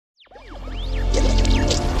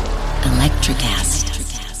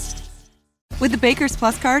Electrocast. With the Baker's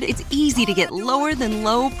Plus card, it's easy to get lower than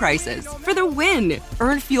low prices for the win.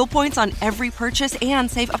 Earn fuel points on every purchase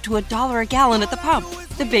and save up to $1 a gallon at the pump.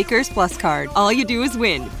 The Baker's Plus card. All you do is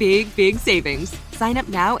win. Big, big savings. Sign up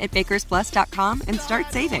now at bakersplus.com and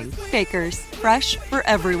start saving. Baker's. Fresh for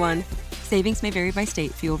everyone. Savings may vary by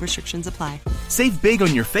state. Fuel restrictions apply. Save big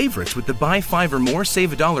on your favorites with the Buy 5 or More,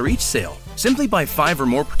 Save $1 each sale. Simply buy 5 or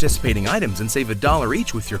more participating items and save $1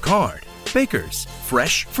 each with your card. Baker's.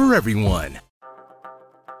 Fresh for everyone.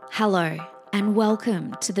 Hello, and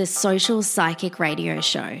welcome to the Social Psychic Radio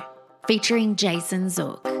Show, featuring Jason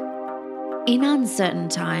Zook. In uncertain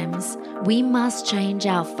times, we must change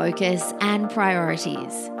our focus and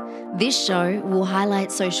priorities. This show will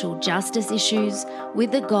highlight social justice issues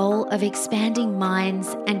with the goal of expanding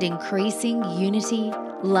minds and increasing unity,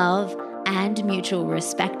 love, and mutual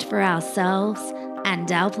respect for ourselves and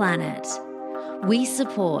our planet. We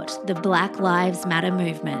support the Black Lives Matter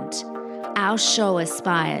movement. Our show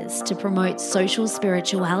aspires to promote social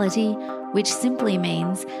spirituality, which simply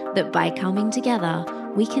means that by coming together,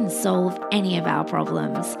 we can solve any of our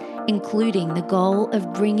problems, including the goal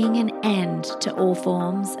of bringing an end to all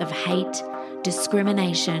forms of hate,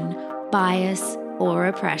 discrimination, bias, or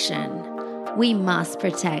oppression. We must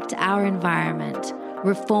protect our environment,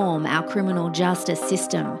 reform our criminal justice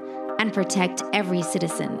system, and protect every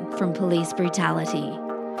citizen from police brutality.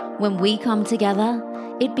 When we come together,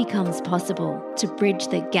 it becomes possible to bridge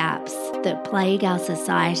the gaps that plague our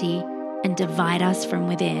society and divide us from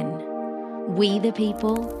within. We the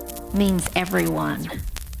people means everyone.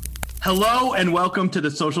 Hello and welcome to the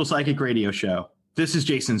Social Psychic Radio Show. This is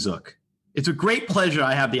Jason Zook. It's a great pleasure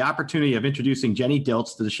I have the opportunity of introducing Jenny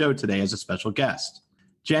Dilts to the show today as a special guest.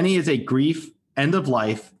 Jenny is a grief, end of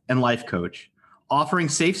life, and life coach, offering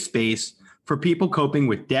safe space for people coping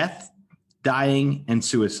with death, dying, and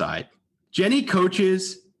suicide. Jenny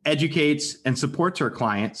coaches, educates, and supports her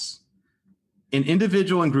clients in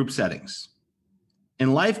individual and group settings.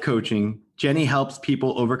 In life coaching, Jenny helps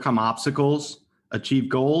people overcome obstacles, achieve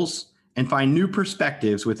goals, and find new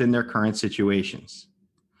perspectives within their current situations.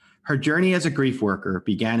 Her journey as a grief worker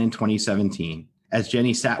began in 2017 as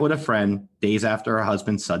Jenny sat with a friend days after her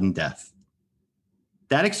husband's sudden death.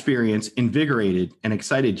 That experience invigorated and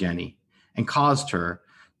excited Jenny and caused her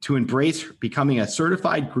to embrace becoming a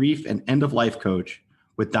certified grief and end-of-life coach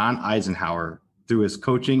with Don Eisenhower through his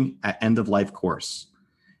Coaching at End of Life course.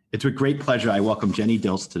 It's with great pleasure I welcome Jenny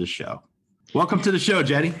Dilts to the show. Welcome to the show,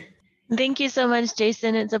 Jenny. Thank you so much,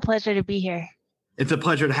 Jason. It's a pleasure to be here. It's a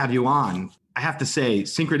pleasure to have you on. I have to say,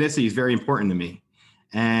 synchronicity is very important to me.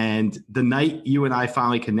 And the night you and I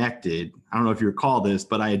finally connected, I don't know if you recall this,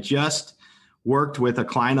 but I had just worked with a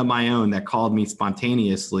client of my own that called me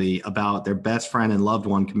spontaneously about their best friend and loved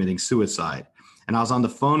one committing suicide. And I was on the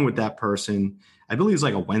phone with that person. I believe it was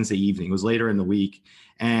like a Wednesday evening. It was later in the week.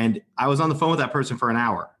 And I was on the phone with that person for an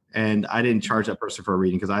hour. And I didn't charge that person for a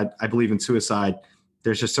reading because I believe in suicide.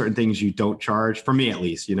 There's just certain things you don't charge, for me at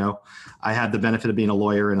least. You know, I had the benefit of being a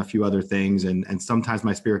lawyer and a few other things. And sometimes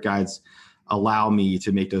my spirit guides allow me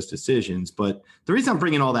to make those decisions. But the reason I'm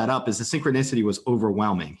bringing all that up is the synchronicity was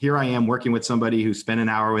overwhelming. Here I am working with somebody who spent an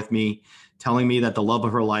hour with me, telling me that the love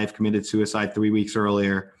of her life committed suicide 3 weeks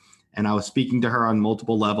earlier. And I was speaking to her on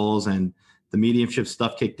multiple levels, and the mediumship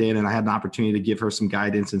stuff kicked in, and I had an opportunity to give her some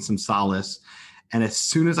guidance and some solace. And as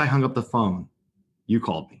soon as I hung up the phone, you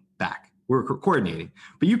called me back. We were coordinating,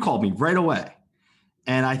 but you called me right away.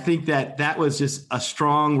 And I think that was just a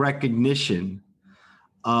strong recognition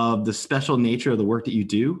of the special nature of the work that you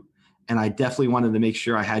do. And I definitely wanted to make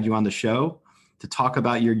sure I had you on the show to talk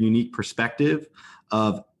about your unique perspective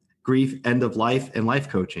of grief, end of life, and life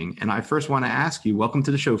coaching. And I first want to ask you, welcome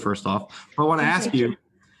to the show first off, but I want to ask you,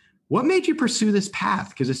 what made you pursue this path?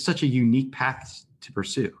 Because it's such a unique path to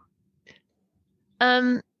pursue.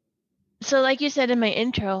 So like you said in my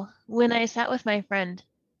intro, when I sat with my friend,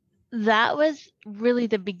 that was really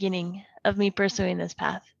the beginning of me pursuing this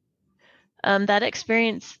path. That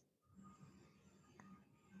experience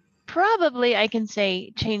probably, I can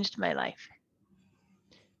say, changed my life.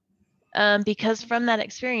 Because from that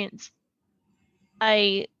experience,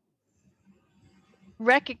 I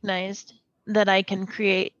recognized that I can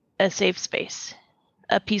create a safe space,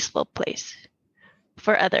 a peaceful place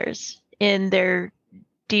for others in their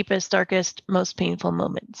deepest, darkest, most painful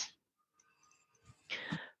moments.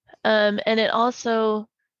 And it also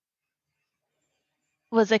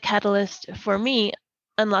was a catalyst for me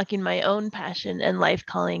unlocking my own passion and life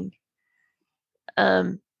calling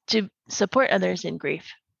to support others in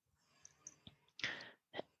grief.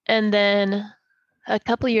 And then a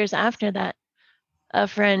couple years after that, a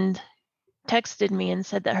friend texted me and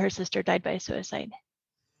said that her sister died by suicide.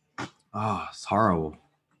 Oh, it's horrible.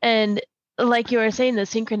 And like you were saying, the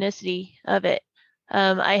synchronicity of it.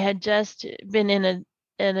 I had just been in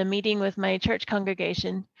a meeting with my church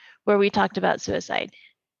congregation where we talked about suicide.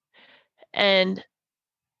 And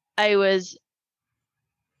I was,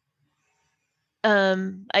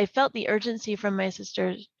 I felt the urgency from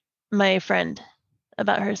my friend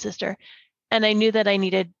about her sister. And I knew that I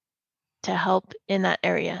needed to help in that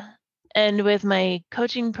area. And with my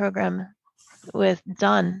coaching program with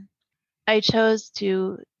Dawn, I chose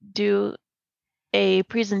to do a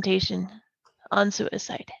presentation on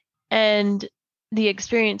suicide. And the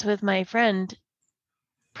experience with my friend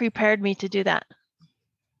prepared me to do that.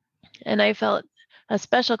 And I felt a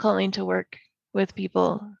special calling to work with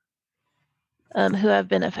people who have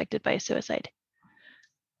been affected by suicide.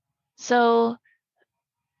 So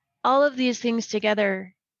all of these things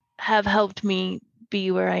together have helped me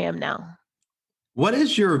be where I am now. What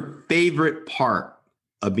is your favorite part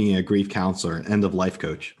of being a grief counselor and end of life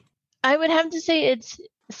coach? I would have to say it's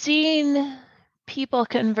seeing people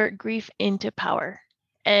convert grief into power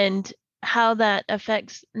and how that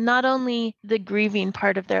affects not only the grieving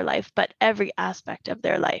part of their life, but every aspect of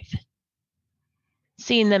their life.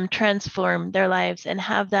 Seeing them transform their lives and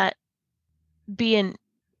have that be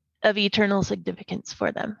of eternal significance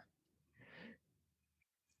for them.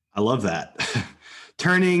 I love that.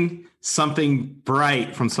 Turning something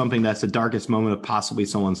bright from something that's the darkest moment of possibly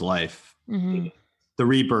someone's life. Mm-hmm. The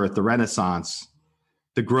rebirth, the renaissance,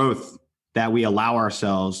 the growth that we allow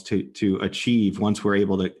ourselves to achieve once we're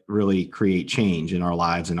able to really create change in our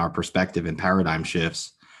lives and our perspective and paradigm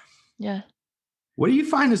shifts. Yeah. What do you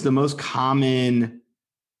find is the most common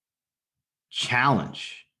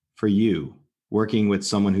challenge for you working with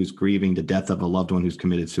someone who's grieving the death of a loved one who's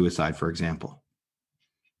committed suicide, for example?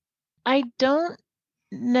 I don't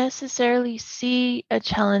necessarily see a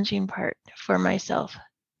challenging part for myself.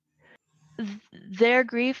 Their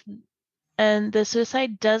grief and the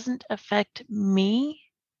suicide doesn't affect me,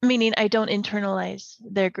 meaning I don't internalize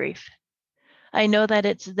their grief. I know that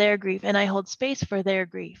it's their grief and I hold space for their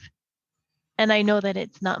grief. And I know that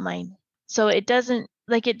it's not mine. So it doesn't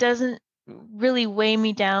really weigh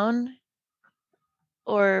me down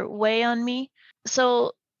or weigh on me.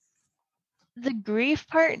 So the grief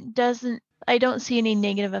part I don't see any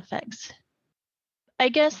negative effects. I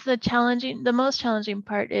guess the most challenging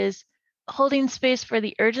part is holding space for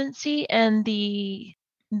the urgency and the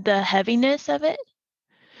heaviness of it.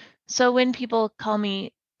 So when people call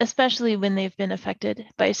me, especially when they've been affected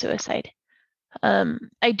by suicide,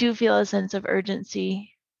 I do feel a sense of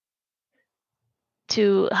urgency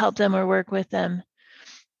to help them or work with them.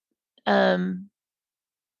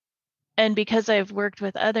 And because I've worked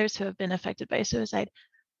with others who have been affected by suicide,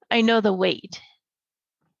 I know the weight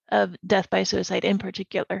of death by suicide in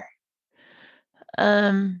particular.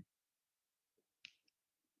 And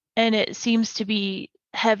it seems to be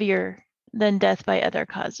heavier than death by other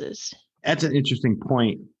causes. That's an interesting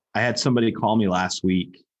point. I had somebody call me last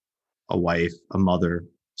week, a wife, a mother,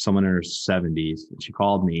 someone in her 70s. And she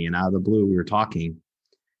called me, and out of the blue, we were talking.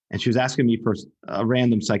 And she was asking me for a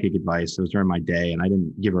random psychic advice. It was during my day, and I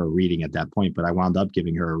didn't give her a reading at that point, but I wound up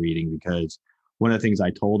giving her a reading because one of the things I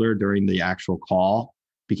told her during the actual call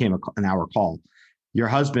became an hour call. Your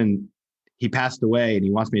husband, he passed away, and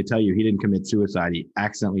he wants me to tell you he didn't commit suicide. He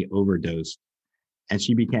accidentally overdosed. And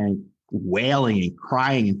she began wailing and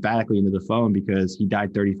crying emphatically into the phone because he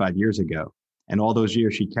died 35 years ago. And all those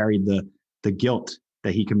years she carried the guilt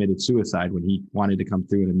that he committed suicide when he wanted to come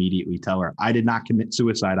through and immediately tell her, I did not commit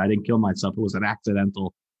suicide. I didn't kill myself. It was an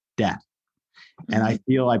accidental death. Mm-hmm. And I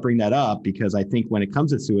feel I bring that up because I think when it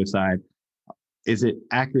comes to suicide, is it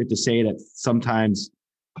accurate to say that sometimes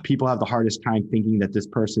people have the hardest time thinking that this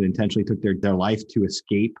person intentionally took their life to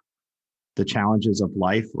escape the challenges of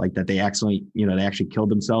life, like that they actually killed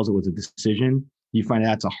themselves? It was a decision. You find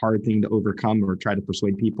that's a hard thing to overcome or try to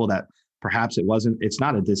persuade people that perhaps it's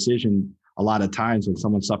not a decision. A lot of times when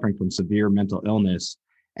someone's suffering from severe mental illness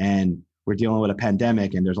and we're dealing with a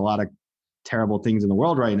pandemic and there's a lot of terrible things in the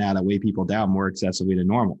world right now that weigh people down more excessively than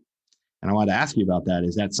normal. And I wanted to ask you about that.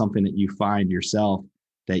 Is that something that you find yourself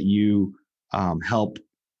that you help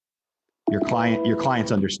your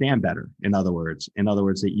clients understand better? In other words,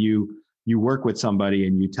 that you work with somebody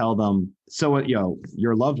and you tell them, so,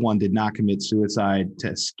 your loved one did not commit suicide to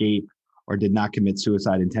escape or did not commit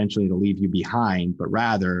suicide intentionally to leave you behind, but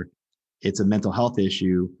rather it's a mental health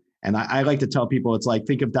issue. And I like to tell people, it's like,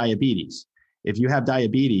 think of diabetes. If you have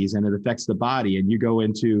diabetes and it affects the body and you go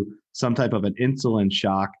into some type of an insulin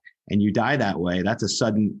shock and you die that way, that's a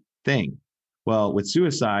sudden thing. Well, with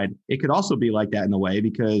suicide, it could also be like that in a way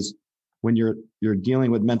because when you're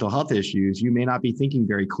dealing with mental health issues, you may not be thinking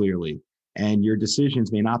very clearly, and your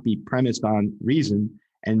decisions may not be premised on reason,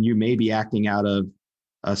 and you may be acting out of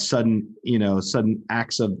a sudden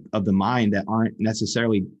acts of the mind that aren't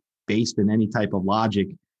necessarily based in any type of logic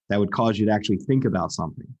that would cause you to actually think about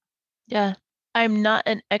something. Yeah. I'm not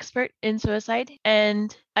an expert in suicide,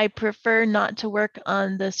 and I prefer not to work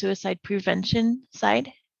on the suicide prevention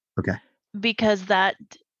side. Okay. Because that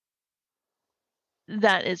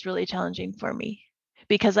is really challenging for me,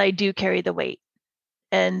 because I do carry the weight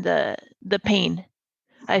and the pain.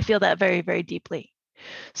 I feel that very, very deeply.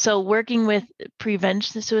 So working with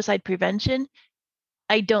suicide prevention,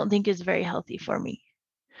 I don't think is very healthy for me.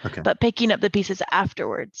 Okay. But picking up the pieces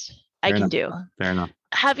afterwards, I can do. Fair enough.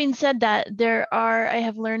 Having said that, I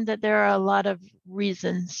have learned that there are a lot of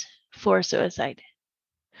reasons for suicide.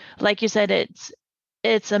 Like you said,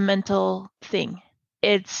 it's a mental thing.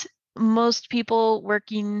 It's most people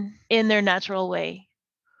working in their natural way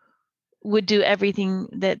would do everything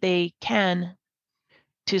that they can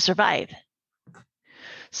to survive.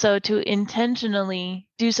 So to intentionally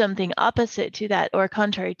do something opposite to that or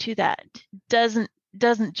contrary to that doesn't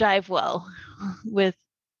jive well with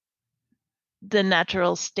the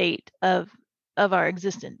natural state of our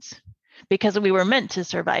existence, because we were meant to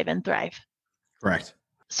survive and thrive. Correct.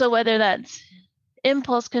 So whether that's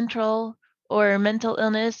impulse control or mental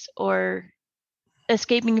illness or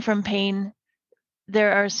escaping from pain,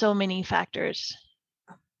 there are so many factors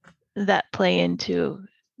that play into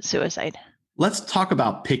suicide. Let's talk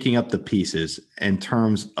about picking up the pieces in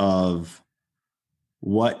terms of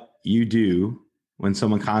what you do when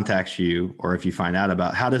someone contacts you, or if you find out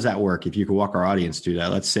about. How does that work? If you could walk our audience through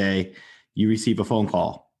that. Let's say you receive a phone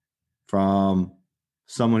call from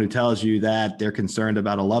someone who tells you that they're concerned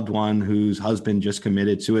about a loved one whose husband just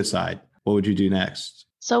committed suicide. What would you do next?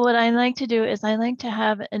 So what I like to do is I like to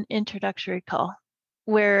have an introductory call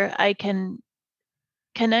where I can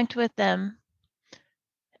connect with them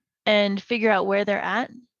and figure out where they're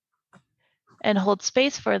at and hold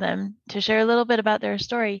space for them to share a little bit about their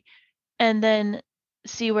story, and then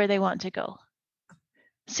see where they want to go.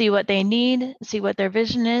 See what they need, see what their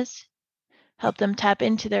vision is, help them tap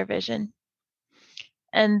into their vision,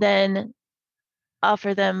 and then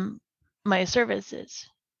offer them my services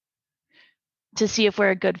to see if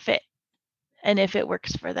we're a good fit and if it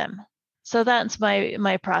works for them. So that's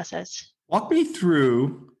my process. Walk me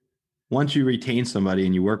through, once you retain somebody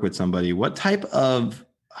and you work with somebody, what type of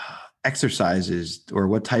exercises or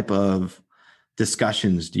what type of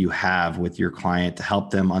discussions do you have with your client to help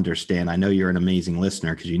them understand? I know you're an amazing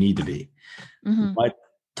listener because you need to be. Mm-hmm. What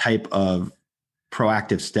type of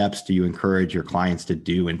proactive steps do you encourage your clients to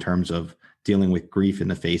do in terms of dealing with grief in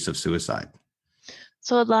the face of suicide?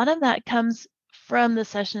 So a lot of that comes from the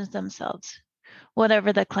sessions themselves,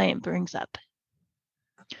 whatever the client brings up.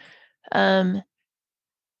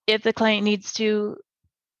 If the client needs to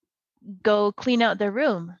go clean out their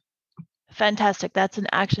room, fantastic. That's an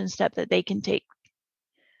action step that they can take.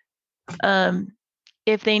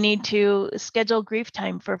 If they need to schedule grief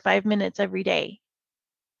time for 5 minutes every day,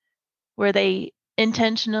 where they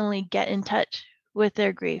intentionally get in touch with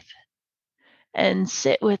their grief and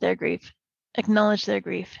sit with their grief, acknowledge their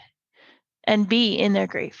grief, and be in their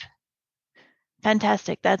grief.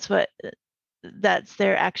 Fantastic. That's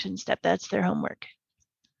their action step. That's their homework.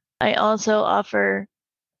 I also offer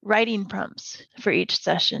writing prompts for each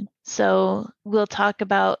session. So we'll talk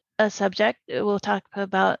about a subject, we'll talk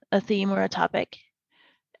about a theme or a topic,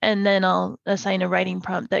 and then I'll assign a writing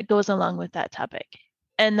prompt that goes along with that topic.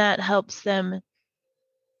 And that helps them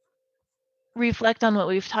reflect on what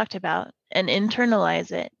we've talked about and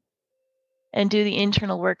internalize it and do the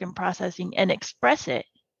internal work and processing and express it.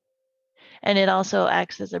 And it also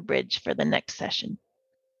acts as a bridge for the next session.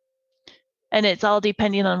 And it's all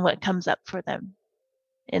depending on what comes up for them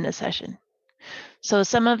in the session. So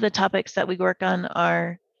some of the topics that we work on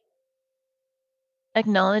are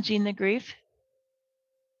acknowledging the grief,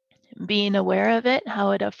 being aware of it,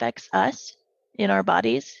 how it affects us in our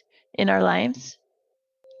bodies, in our lives,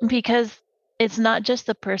 because it's not just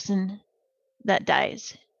the person that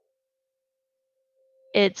dies.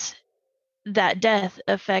 It's that death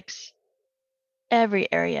affects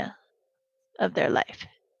every area of their life.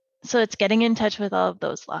 So it's getting in touch with all of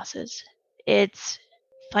those losses. It's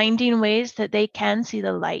finding ways that they can see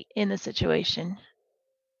the light in the situation,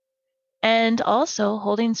 and also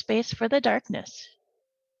holding space for the darkness,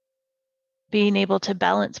 being able to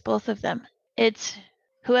balance both of them. It's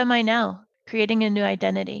who am I now? Creating a new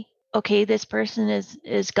identity. Okay, this person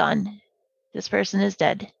is gone. This person is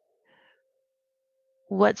dead.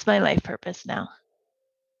 What's my life purpose now?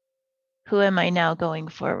 Who am I now going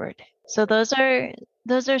forward? So those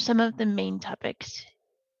are some of the main topics.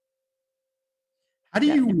 How do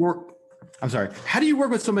you work? I'm sorry. How do you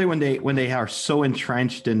work with somebody when they are so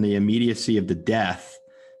entrenched in the immediacy of the death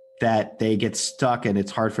that they get stuck and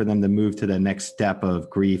it's hard for them to move to the next step of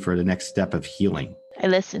grief or the next step of healing? I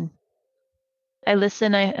listen.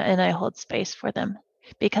 And I hold space for them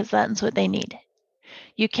because that's what they need.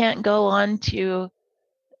 You can't go on to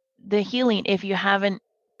the healing if you haven't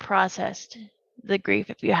processed the grief,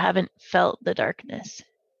 if you haven't felt the darkness.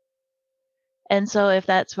 And so if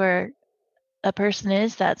that's where a person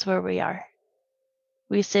is, that's where we are.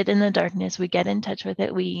 We sit in the darkness, we get in touch with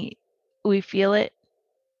it, we feel it,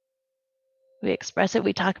 we express it,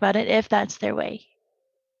 we talk about it, if that's their way.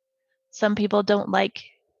 Some people don't like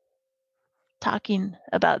talking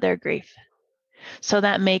about their grief. So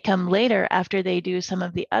that may come later after they do some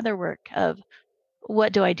of the other work of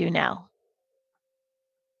what do I do now?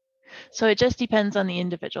 So it just depends on the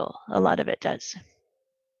individual. A lot of it does.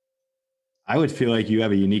 I would feel like you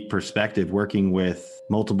have a unique perspective working with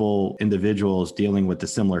multiple individuals dealing with a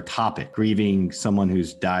similar topic, grieving someone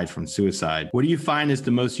who's died from suicide. What do you find is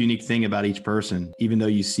the most unique thing about each person, even though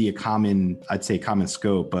you see a common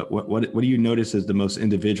scope, but what do you notice as the most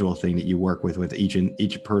individual thing that you work with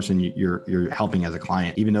each person you're helping as a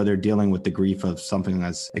client, even though they're dealing with the grief of something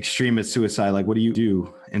as extreme as suicide? Like, what do you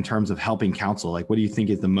do in terms of helping counsel? Like, what do you think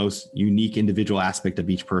is the most unique individual aspect of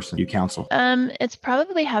each person you counsel? It's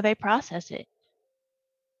probably how they process it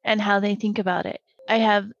and how they think about it. I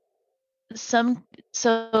have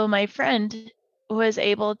so my friend was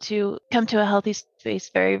able to come to a healthy space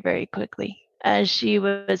very, very quickly as she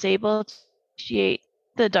was able to appreciate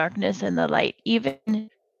the darkness and the light, even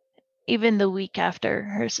the week after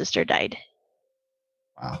her sister died.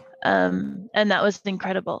 Wow. And that was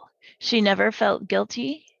incredible. She never felt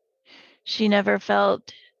guilty. She never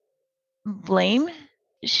felt blame.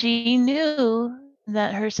 She knew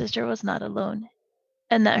that her sister was not alone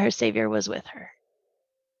and that her savior was with her.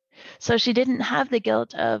 So she didn't have the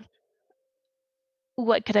guilt of,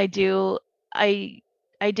 what could I do? I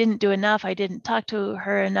didn't do enough. I didn't talk to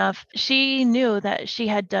her enough. She knew that she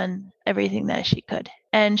had done everything that she could.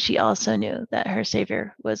 And she also knew that her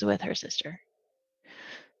savior was with her sister.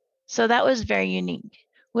 So that was very unique.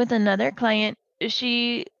 With another client,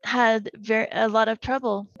 she had a lot of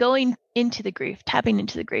trouble going into the grief, tapping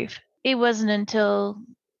into the grief. It wasn't until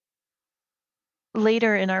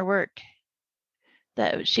later in our work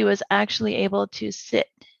that she was actually able to sit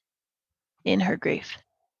in her grief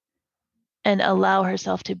and allow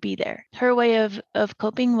herself to be there. Her way of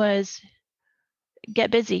coping was get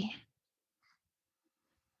busy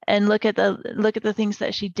and look at the things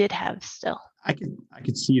that she did have still. I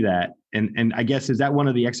could see that. And I guess, is that one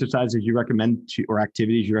of the exercises you recommend to, or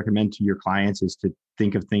activities you recommend to your clients, is to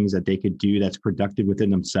think of things that they could do that's productive within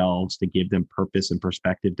themselves to give them purpose and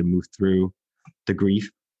perspective to move through the grief?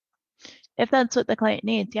 If that's what the client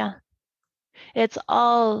needs, yeah. It's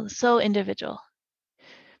all so individual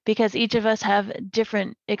because each of us have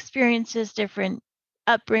different experiences, different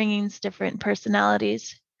upbringings, different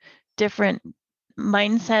personalities, different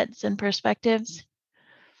mindsets and perspectives.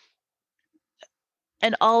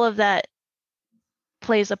 And all of that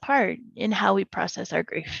plays a part in how we process our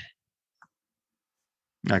grief.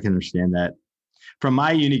 I can understand that. From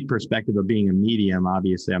my unique perspective of being a medium,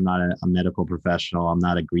 obviously, I'm not a medical professional. I'm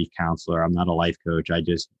not a grief counselor. I'm not a life coach. I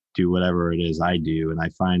just do whatever it is I do. And I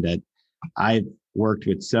find that I've worked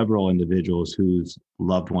with several individuals whose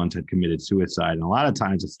loved ones had committed suicide. And a lot of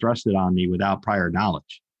times it's thrusted on me without prior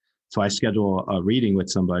knowledge. So I schedule a reading with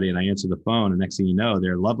somebody and I answer the phone. And next thing you know,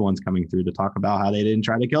 their loved one's coming through to talk about how they didn't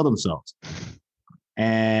try to kill themselves.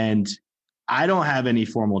 And I don't have any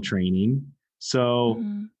formal training. So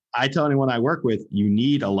I tell anyone I work with, you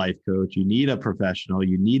need a life coach, you need a professional,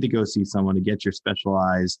 you need to go see someone to get your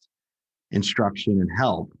specialized instruction and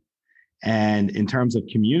help. And in terms of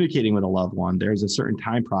communicating with a loved one, there's a certain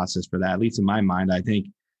time process for that. At least in my mind, I think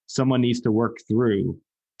someone needs to work through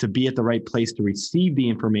to be at the right place to receive the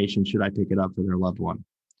information should I pick it up for their loved one.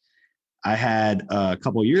 I had a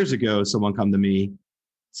couple of years ago, someone come to me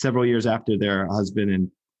several years after their husband,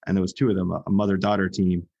 and there was two of them, a mother-daughter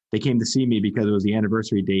team. They came to see me because it was the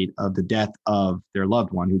anniversary date of the death of their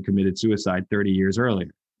loved one who committed suicide 30 years earlier.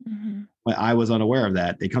 Mm-hmm. But I was unaware of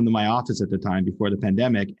that. They come to my office at the time before the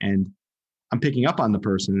pandemic, and I'm picking up on the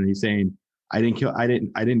person, and he's saying, I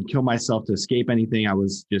didn't kill myself to escape anything. I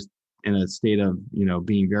was just in a state of,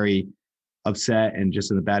 being very upset and just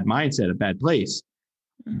in a bad mindset, a bad place.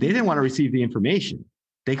 Mm-hmm. They didn't want to receive the information.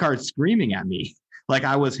 They started screaming at me like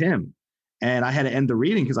I was him. And I had to end the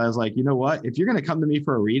reading because I was like, you know what? If you're going to come to me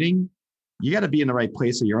for a reading, you got to be in the right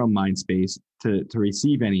place of your own mind space to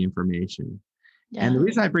receive any information. Yeah. And the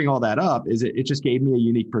reason I bring all that up is it just gave me a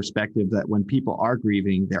unique perspective that when people are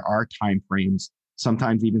grieving, there are time frames,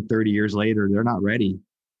 sometimes even 30 years later, they're not ready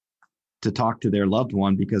to talk to their loved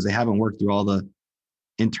one because they haven't worked through all the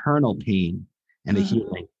internal pain and the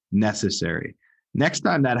healing necessary. Next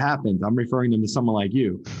time that happens, I'm referring them to someone like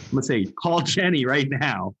you. I'm going to say, call Jenny right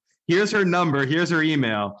now. Here's her number. Here's her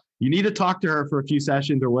email. You need to talk to her for a few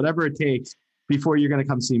sessions or whatever it takes before you're going to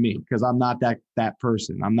come see me, because I'm not that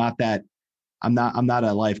person. I'm not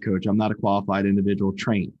a life coach. I'm not a qualified individual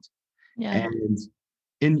trained. Yeah.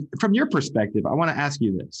 And from your perspective, I want to ask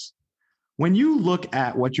you this. When you look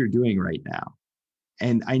at what you're doing right now,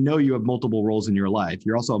 and I know you have multiple roles in your life,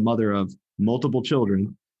 you're also a mother of multiple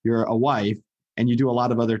children, you're a wife, and you do a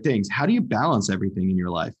lot of other things. How do you balance everything in your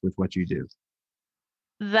life with what you do?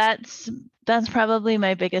 That's probably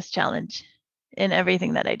my biggest challenge in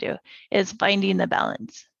everything that I do, is finding the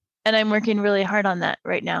balance. And I'm working really hard on that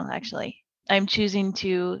right now, actually. I'm choosing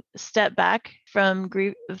to step back from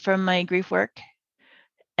my grief work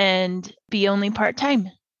and be only part-time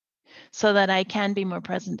so that I can be more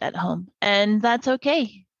present at home. And that's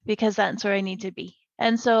okay, because that's where I need to be.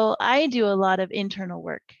 And so I do a lot of internal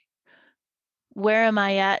work. Where am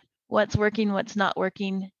I at? What's working? What's not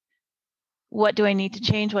working? What do I need to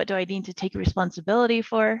change? What do I need to take responsibility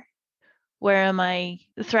for? Where am I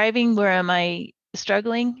thriving? Where am I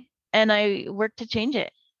struggling? And I work to change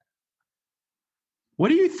it. What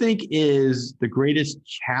do you think is the greatest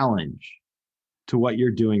challenge to what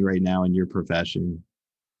you're doing right now in your profession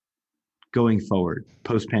going forward,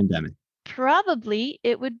 post-pandemic? Probably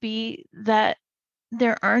it would be that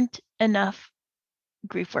there aren't enough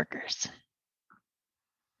grief workers.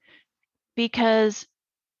 Because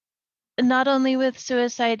not only with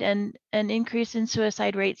suicide and an increase in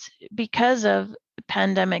suicide rates because of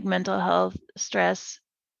pandemic, mental health, stress,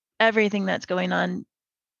 everything that's going on,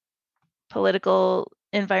 political,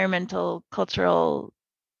 environmental, cultural,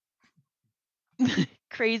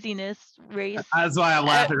 craziness, race. That's why I'm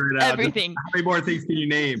laughing right now. Everything. How many more things can you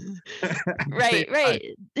name? Right.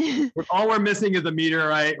 All we're missing is a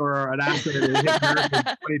meteorite or an asteroid that hit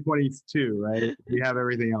Earth in 2022, right? We have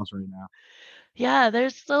everything else right now. Yeah,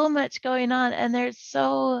 there's so much going on, and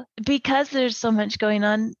because there's so much going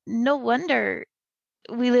on, no wonder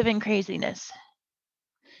we live in craziness.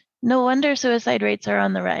 No wonder suicide rates are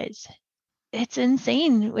on the rise. It's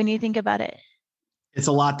insane when you think about it. It's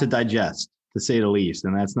a lot to digest, to say the least.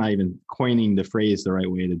 And that's not even coining the phrase the right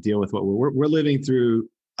way to deal with what we're living through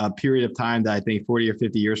a period of time that I think 40 or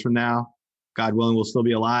 50 years from now, God willing, we'll still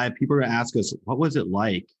be alive. People are going to ask us, what was it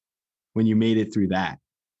like when you made it through that?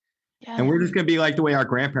 Yeah. And we're just going to be like the way our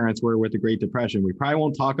grandparents were with the Great Depression. We probably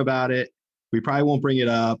won't talk about it. We probably won't bring it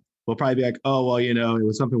up. We'll probably be like, oh, well, it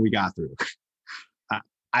was something we got through.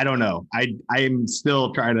 I don't know. I am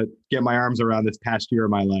still trying to get my arms around this past year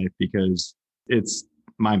of my life because it's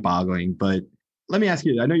mind-boggling. But let me ask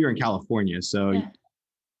you, I know you're in California. So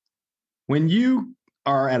when you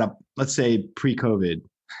are at let's say pre-COVID,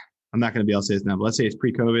 I'm not going to be able to say this now, but let's say it's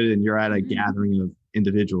pre-COVID and you're at a gathering of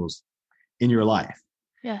individuals in your life.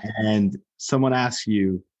 Yeah. And someone asks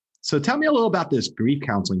you, so tell me a little about this grief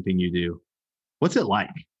counseling thing you do. What's it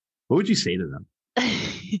like? What would you say to them?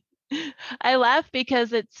 I laugh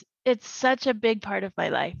because it's such a big part of my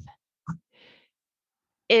life.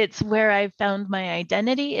 It's where I've found my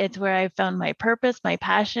identity. It's where I've found my purpose, my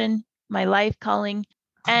passion, my life calling,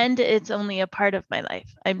 and it's only a part of my life.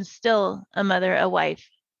 I'm still a mother, a wife,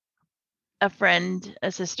 a friend,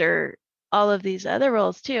 a sister, all of these other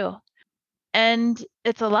roles too. And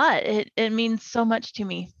it's a lot. It means so much to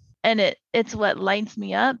me. And it's what lights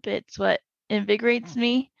me up. It's what invigorates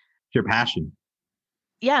me. Your passion.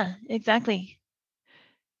 Yeah, exactly.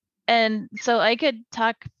 And so I could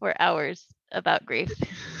talk for hours about grief.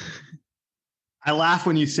 I laugh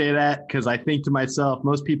when you say that because I think to myself,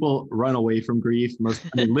 most people run away from grief.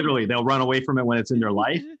 Literally, they'll run away from it when it's in their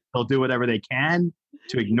life. They'll do whatever they can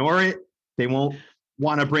to ignore it. They won't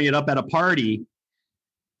want to bring it up at a party.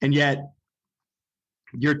 And yet,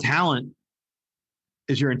 your talent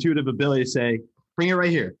is your intuitive ability to say, bring it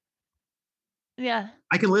right here. Yeah.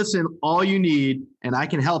 I can listen all you need and I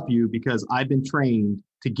can help you because I've been trained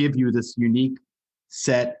to give you this unique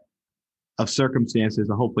set of circumstances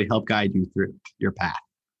to hopefully help guide you through your path.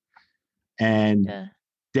 And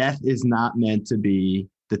death is not meant to be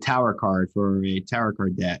the tower card for a tarot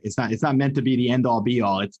card deck. It's not meant to be the end all be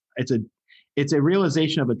all. It's a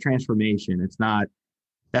realization of a transformation. It's not.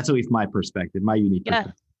 That's at least my perspective, my unique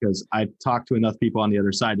perspective, because I've talked to enough people on the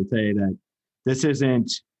other side to say that this isn't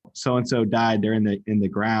so-and-so died, they're in the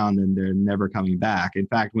ground and they're never coming back. In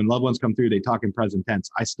fact, when loved ones come through, they talk in present tense.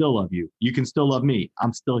 I still love you. You can still love me.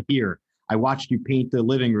 I'm still here. I watched you paint the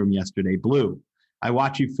living room yesterday blue. I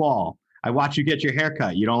watch you fall. I watch you get your hair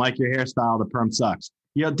cut. You don't like your hairstyle. The perm sucks.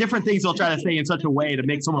 Different things they'll try to say in such a way to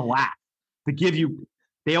make someone laugh, to give you,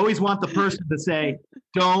 they always want the person to say,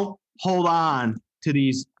 don't hold on to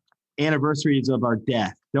these anniversaries of our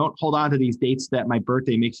death. Don't hold on to these dates that my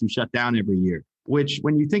birthday makes you shut down every year. Which,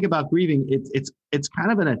 when you think about grieving, it's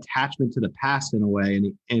kind of an attachment to the past in a way,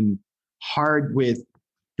 and hard with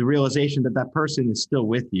the realization that that person is still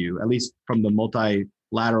with you, at least from the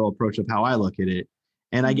multilateral approach of how I look at it.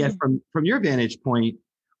 And I guess from your vantage point,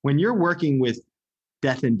 when you're working with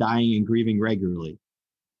death and dying and grieving regularly,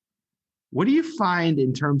 what do you find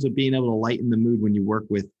in terms of being able to lighten the mood when you work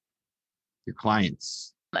with your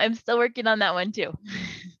clients? I'm still working on that one too.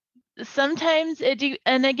 Sometimes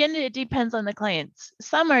and again, it depends on the clients.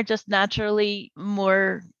 Some are just naturally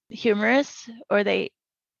more humorous, or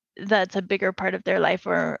that's a bigger part of their life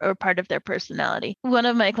or part of their personality. One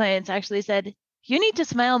of my clients actually said, you need to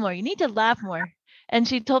smile more. You need to laugh more. And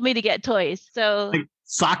she told me to get toys. So like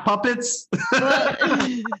sock puppets? Well,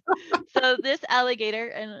 so this alligator,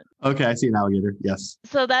 and okay, I see an alligator. Yes.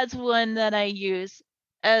 So that's one that I use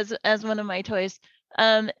as one of my toys.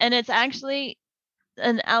 And it's actually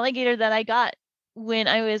an alligator that I got when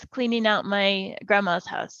I was cleaning out my grandma's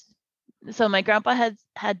house. So my grandpa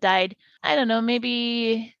had died, I don't know,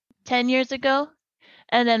 maybe 10 years ago.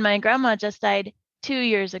 And then my grandma just died 2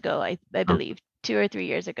 years ago, I believe, 2 or 3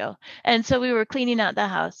 years ago. And so we were cleaning out the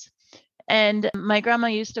house. And my grandma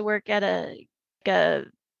used to work at a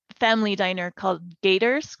family diner called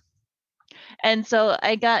Gators. And so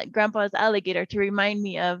I got grandpa's alligator to remind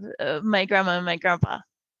me of my grandma and my grandpa.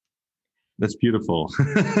 That's beautiful.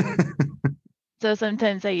 So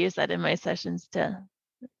sometimes I use that in my sessions to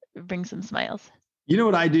bring some smiles. You know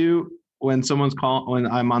what I do when when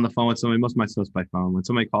I'm on the phone with somebody? Most of my stuff's by phone. When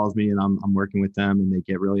somebody calls me and I'm working with them and they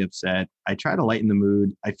get really upset, I try to lighten the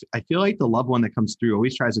mood. I feel like the loved one that comes through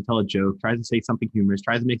always tries to tell a joke, tries to say something humorous,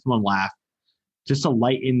 tries to make someone laugh, just to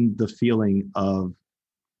lighten the feeling of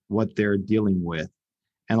what they're dealing with.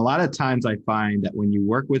 And a lot of times I find that when you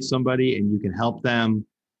work with somebody and you can help them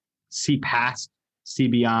see past, see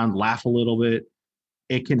beyond, laugh a little bit,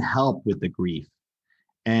 it can help with the grief.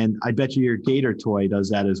 And I bet you your gator toy does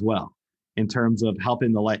that as well, in terms of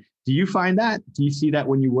helping the light. Do you find that? Do you see that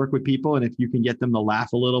when you work with people, and if you can get them to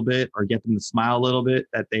laugh a little bit or get them to smile a little bit,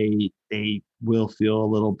 that they will feel a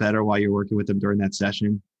little better while you're working with them during that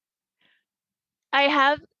session? I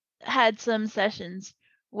have had some sessions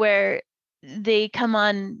where they come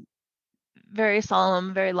on very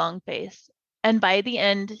solemn, very long face, and by the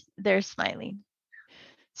end they're smiling.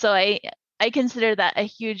 So I consider that a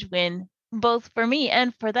huge win, both for me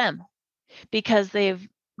and for them, because they've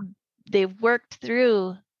worked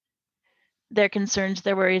through their concerns,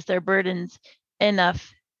 their worries, their burdens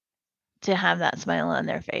enough to have that smile on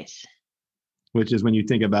their face. Which is, when you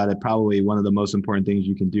think about it, probably one of the most important things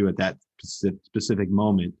you can do at that specific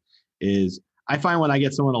moment. Is, I find when I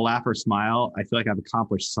get someone to laugh or smile, I feel like I've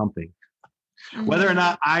accomplished something. Mm-hmm. Whether or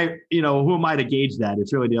not who am I to gauge that?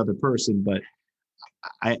 It's really the other person. But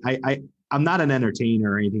I'm not an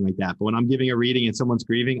entertainer or anything like that. But when I'm giving a reading and someone's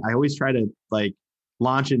grieving, I always try to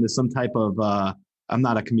launch into some type of, I'm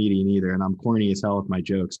not a comedian either, and I'm corny as hell with my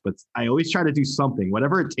jokes, but I always try to do something,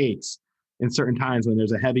 whatever it takes in certain times when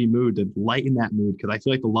there's a heavy mood, to lighten that mood. Because I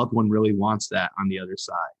feel like the loved one really wants that on the other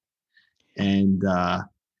side. And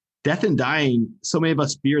death and dying, so many of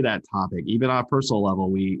us fear that topic. Even on a personal level,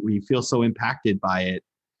 we feel so impacted by it.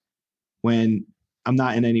 When I'm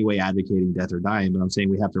not in any way advocating death or dying, but I'm saying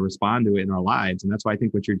we have to respond to it in our lives. And that's why I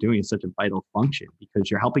think what you're doing is such a vital function, because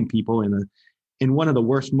you're helping people in one of the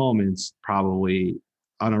worst moments, probably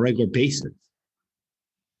on a regular basis.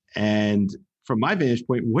 And from my vantage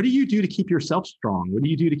point, what do you do to keep yourself strong? What do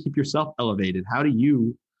you do to keep yourself elevated? How do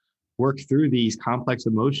you work through these complex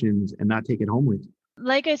emotions and not take it home with you?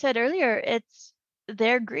 Like I said earlier, it's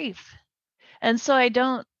their grief. And so I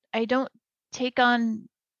don't take on,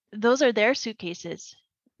 those are their suitcases,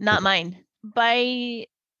 not mine. By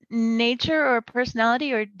nature or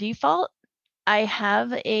personality or default, I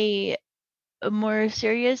have a more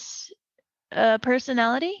serious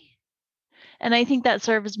personality. And I think that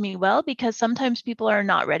serves me well, because sometimes people are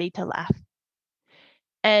not ready to laugh.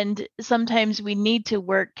 And sometimes we need to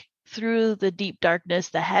work through the deep darkness,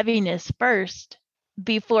 the heaviness first,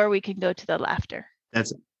 before we can go to the laughter.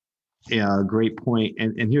 That's a great point.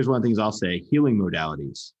 And here's one of the things I'll say: healing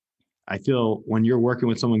modalities. I feel when you're working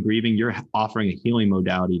with someone grieving, you're offering a healing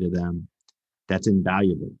modality to them that's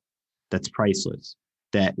invaluable, that's priceless.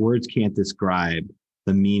 that words can't describe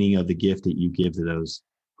the meaning of the gift that you give to those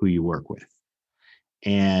who you work with.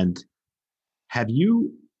 And have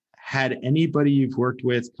you had anybody you've worked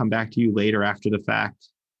with come back to you later after the fact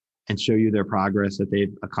and show you their progress that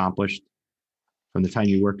they've accomplished from the time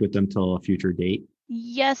you worked with them till a future date?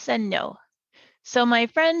 Yes and no. So my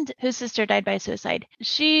friend whose sister died by suicide,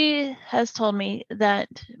 she has told me that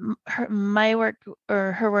my work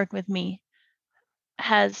or her work with me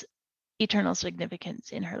has eternal significance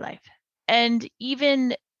in her life. And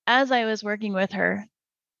even as I was working with her,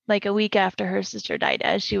 like a week after her sister died,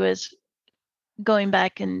 as she was going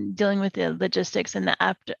back and dealing with the logistics and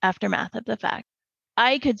the aftermath of the fact,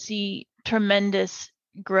 I could see tremendous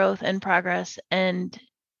growth and progress and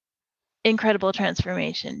incredible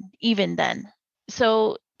transformation even then.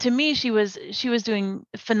 So to me, she was doing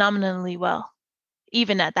phenomenally well,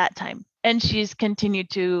 even at that time. And she's continued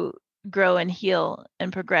to grow and heal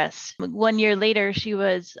and progress. 1 year later, she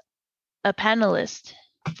was a panelist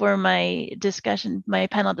for my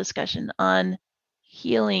panel discussion on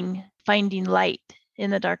healing, finding light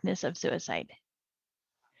in the darkness of suicide.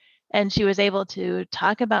 And she was able to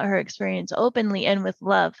talk about her experience openly and with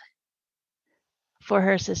love for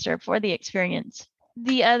her sister, for the experience.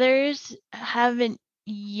 The others haven't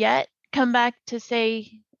yet come back to say,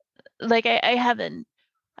 like, I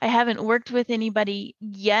haven't worked with anybody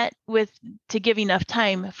yet to give enough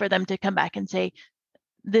time for them to come back and say,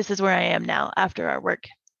 this is where I am now after our work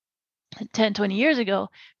 10, 20 years ago,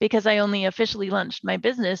 because I only officially launched my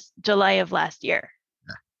business July of last year.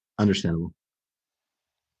 Understandable.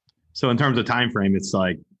 So in terms of time frame, it's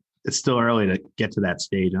like, it's still early to get to that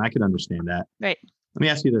stage, and I can understand that. Right. Let me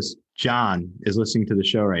ask you this. John is listening to the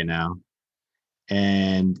show right now,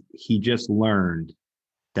 and he just learned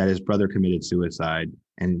that his brother committed suicide.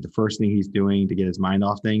 And the first thing he's doing to get his mind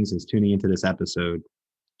off things is tuning into this episode.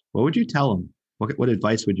 What would you tell him? What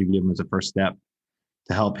advice would you give him as a first step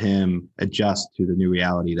to help him adjust to the new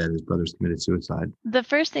reality that his brother's committed suicide? The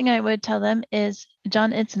first thing I would tell them is,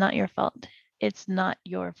 John, it's not your fault. It's not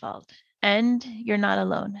your fault. And you're not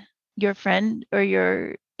alone. Your friend or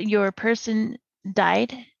your person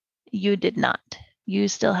died. You did not. You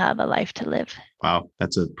still have a life to live. Wow,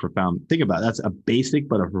 that's a profound, think about it. That's a basic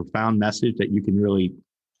but a profound message that you can really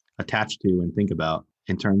attach to and think about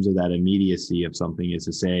in terms of that immediacy of something, is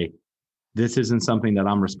to say, this isn't something that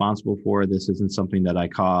I'm responsible for. This isn't something that I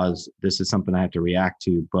caused. This is something I have to react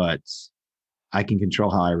to, but I can control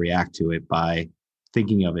how I react to it by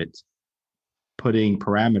thinking of it, putting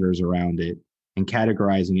parameters around it, and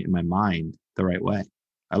categorizing it in my mind the right way,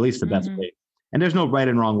 at least the best way. And there's no right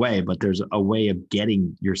and wrong way, but there's a way of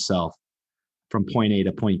getting yourself from point A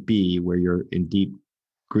to point B, where you're in deep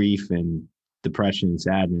grief and depression and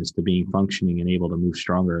sadness, to being functioning and able to move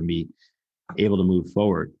stronger and be able to move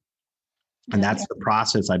forward. And that's the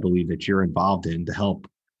process I believe that you're involved in to help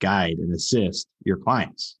guide and assist your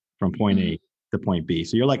clients from point A to point B.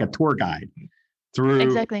 So you're like a tour guide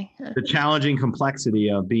through the challenging complexity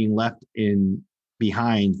of being left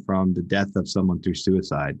behind from the death of someone through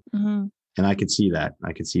suicide. And I could see that.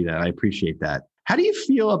 I appreciate that. How do you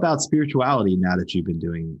feel about spirituality now that you've been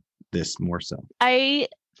doing this more so? I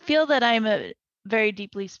feel that I'm a very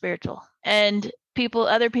deeply spiritual, and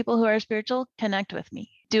other people who are spiritual connect with me.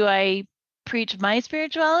 Do I preach my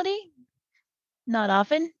spirituality? Not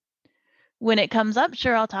often. When it comes up,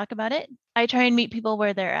 sure, I'll talk about it. I try and meet people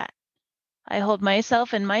where they're at. I hold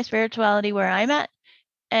myself and my spirituality where I'm at,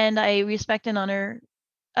 and I respect and honor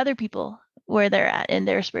other people where they're at in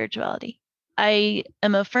their spirituality. I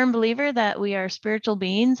am a firm believer that we are spiritual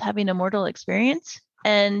beings having a mortal experience,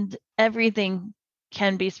 and everything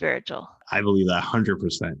can be spiritual. I believe that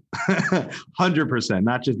 100%. 100%.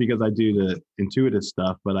 Not just because I do the intuitive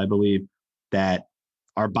stuff, but I believe that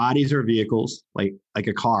our bodies are vehicles, like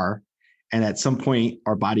a car, and at some point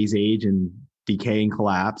our bodies age and decay and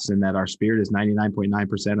collapse, and that our spirit is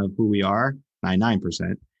 99.9% of who we are,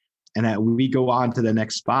 99%, and that we go on to the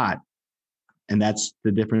next spot. And that's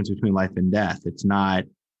the difference between life and death. It's not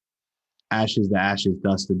ashes to ashes,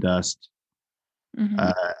 dust to dust.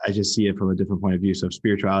 I just see it from a different point of view. So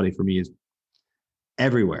spirituality for me is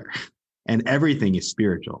everywhere, and everything is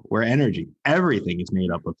spiritual. We're energy. Everything is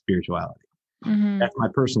made up of spirituality. That's my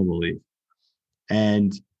personal belief.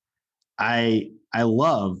 And I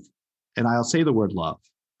love, and I'll say the word love,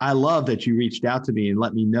 I love that you reached out to me and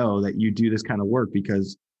let me know that you do this kind of work,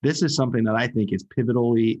 because this is something that I think is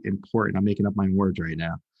pivotally important. I'm making up my words right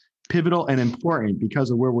now. Pivotal and important because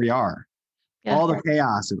of where we are. Yeah. All the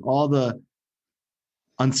chaos and all the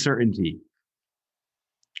uncertainty.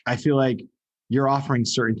 I feel like you're offering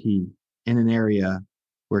certainty in an area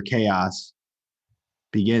where chaos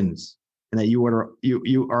begins and that you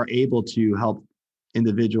are able to help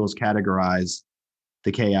individuals categorize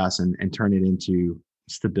the chaos and turn it into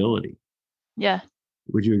stability. Yeah,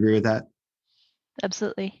 Would you agree with that?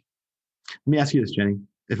 absolutely. Let me ask you this, Jenny.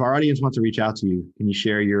 If our audience wants to reach out to you, can you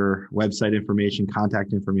share your website information,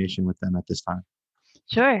 contact information with them at this time?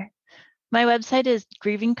 Sure. My website is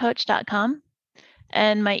grievingcoach.com,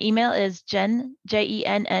 and my email is Jenn,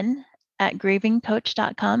 Jenn,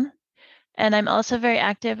 @grievingcoach.com. And I'm also very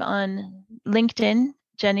active on LinkedIn,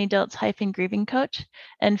 Jenny Dilts Grieving Coach,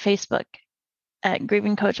 and Facebook at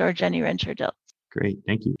Grieving Coach or Jenny Rensher Dilts. Great.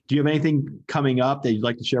 Thank you. Do you have anything coming up that you'd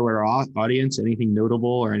like to share with our audience? Anything notable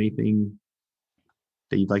or anything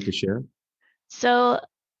that you'd like to share? So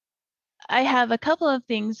I have a couple of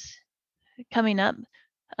things coming up.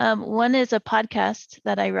 One is a podcast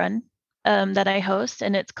that I run, that I host,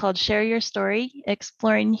 and it's called Share Your Story,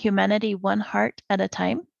 Exploring Humanity One Heart at a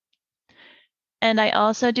Time. And I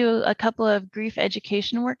also do a couple of grief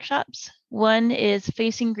education workshops. One is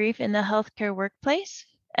Facing Grief in the Healthcare Workplace,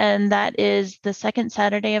 and that is the second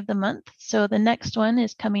Saturday of the month. So the next one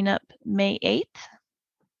is coming up May 8th.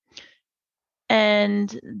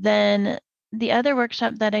 And then the other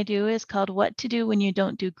workshop that I do is called What to Do When You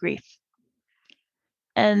Don't Do Grief.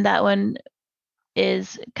 And that one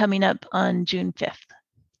is coming up on June 5th.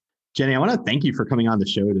 Jenny, I want to thank you for coming on the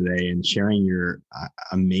show today and sharing your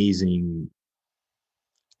amazing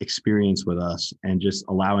experience with us and just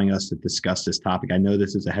allowing us to discuss this topic. I know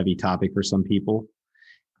this is a heavy topic for some people.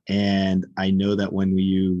 And I know that when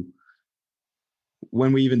we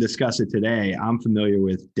even discuss it today, I'm familiar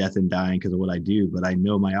with death and dying because of what I do, but I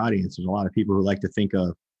know my audience, there's a lot of people who like to think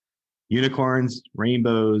of unicorns,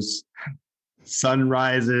 rainbows,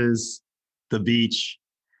 sunrises, the beach,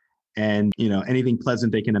 and anything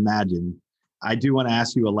pleasant they can imagine. I do want to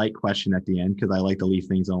ask you a light question at the end because I like to leave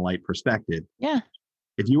things on a light perspective. Yeah.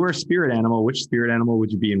 If you were a spirit animal, which spirit animal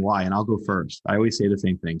would you be and why? And I'll go first. I always say the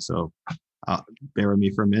same thing. So bear with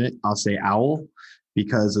me for a minute. I'll say owl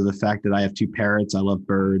because of the fact that I have two parrots. I love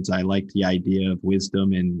birds. I like the idea of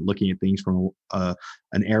wisdom and looking at things from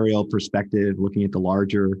an aerial perspective, looking at the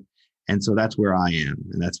larger. And so that's where I am.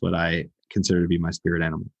 And that's what I consider to be my spirit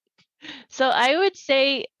animal. So I would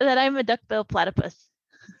say that I'm a duckbill platypus.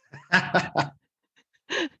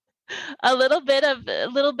 a little bit of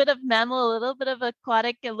mammal, a little bit of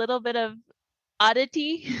aquatic, a little bit of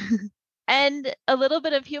oddity, and a little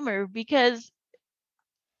bit of humor, because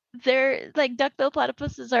they're like duckbill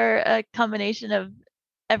platypuses are a combination of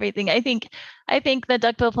everything. I think the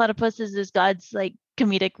duckbill platypuses is God's like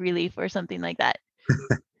comedic relief or something like that.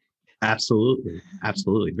 Absolutely.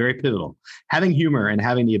 Very pivotal. Having humor and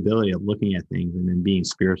having the ability of looking at things and then being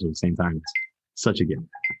spiritual at the same time is such a gift.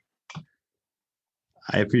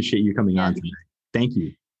 I appreciate you coming on today. Thank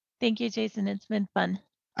you. Thank you, Jason. It's been fun.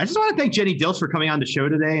 I just want to thank Jenny Dilts for coming on the show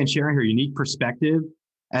today and sharing her unique perspective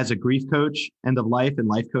as a grief coach, end of life, and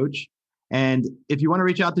life coach. And if you want to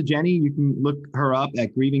reach out to Jenny, you can look her up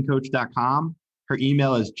at grievingcoach.com. Her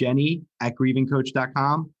email is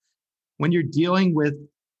jenny@grievingcoach.com. When you're dealing with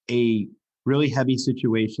a really heavy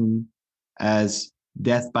situation as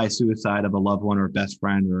death by suicide of a loved one or a best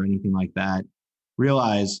friend or anything like that,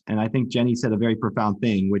 realize, and I think Jenny said a very profound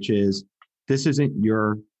thing, which is this isn't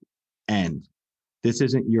your end. This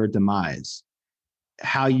isn't your demise.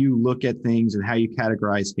 How you look at things and how you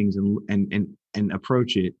categorize things and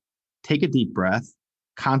approach it, take a deep breath,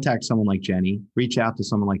 contact someone like Jenny, reach out to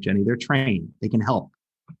someone like Jenny. They're trained. They can help.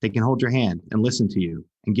 They can hold your hand and listen to you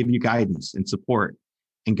and give you guidance and support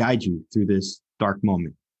and guide you through this dark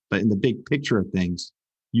moment. But in the big picture of things,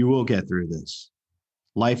 you will get through this.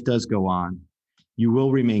 Life does go on. You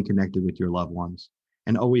will remain connected with your loved ones.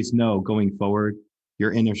 And always know going forward,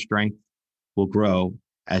 your inner strength will grow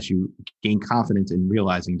as you gain confidence in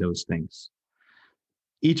realizing those things.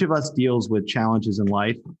 Each of us deals with challenges in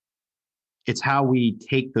life. It's how we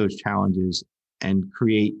take those challenges and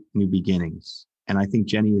create new beginnings. And I think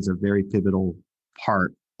Jenny is a very pivotal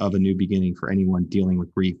part of a new beginning for anyone dealing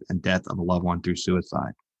with grief and death of a loved one through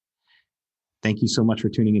suicide. Thank you so much for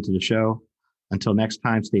tuning into the show. Until next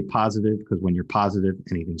time, stay positive, because when you're positive,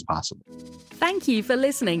 anything's possible. Thank you for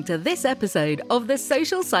listening to this episode of the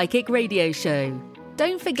Social Psychic Radio Show.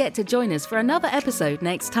 Don't forget to join us for another episode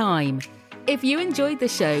next time. If you enjoyed the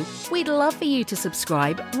show, we'd love for you to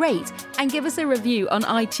subscribe, rate, and give us a review on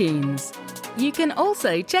iTunes. You can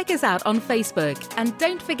also check us out on Facebook, and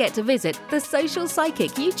don't forget to visit the Social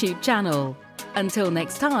Psychic YouTube channel. Until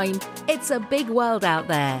next time, it's a big world out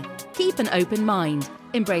there. Keep an open mind,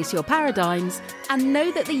 embrace your paradigms, and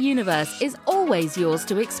know that the universe is always yours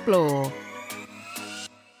to explore.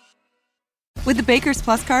 With the Baker's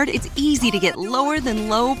Plus card, it's easy to get lower than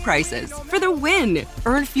low prices for the win.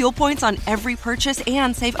 Earn fuel points on every purchase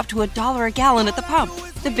and save up to $1 a gallon at the pump.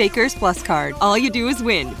 The Baker's Plus card. All you do is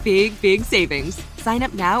win. Big, big savings. Sign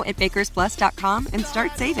up now at bakersplus.com and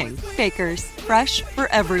start saving. Baker's, fresh for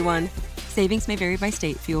everyone. Savings may vary by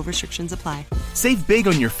state. Fuel restrictions apply. Save big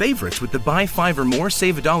on your favorites with the Buy 5 or More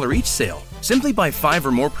Save $1 each sale. Simply buy 5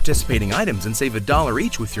 or more participating items and save $1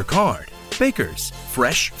 each with your card. Baker's,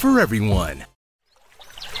 fresh for everyone.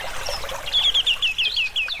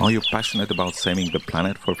 Are you passionate about saving the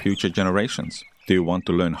planet for future generations? Do you want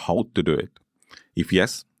to learn how to do it? If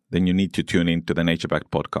yes, then you need to tune in to the Nature Backed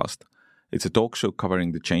podcast. It's a talk show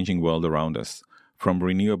covering the changing world around us, from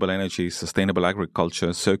renewable energy, sustainable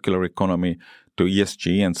agriculture, circular economy, to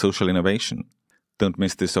ESG and social innovation. Don't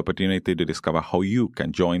miss this opportunity to discover how you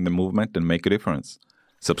can join the movement and make a difference.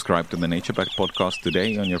 Subscribe to the Nature Backed podcast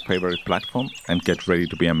today on your favorite platform and get ready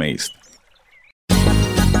to be amazed.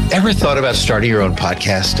 Ever thought about starting your own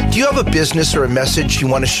podcast? Do you have a business or a message you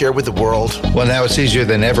want to share with the world? Well, now it's easier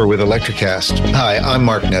than ever with Electricast. Hi, I'm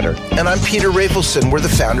Mark Netter. And I'm Peter Rafelson. We're the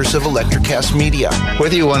founders of Electricast Media.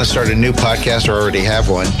 Whether you want to start a new podcast or already have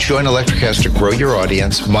one, join Electricast to grow your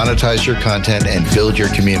audience, monetize your content, and build your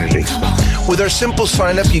community. With our simple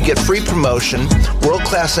sign-up, you get free promotion,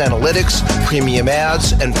 world-class analytics, premium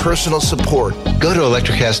ads, and personal support. Go to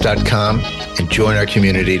electricast.com and join our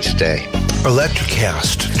community today.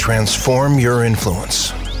 Electricast. Transform your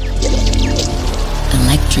influence.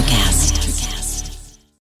 Electricast.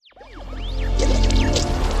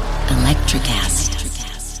 Electricast.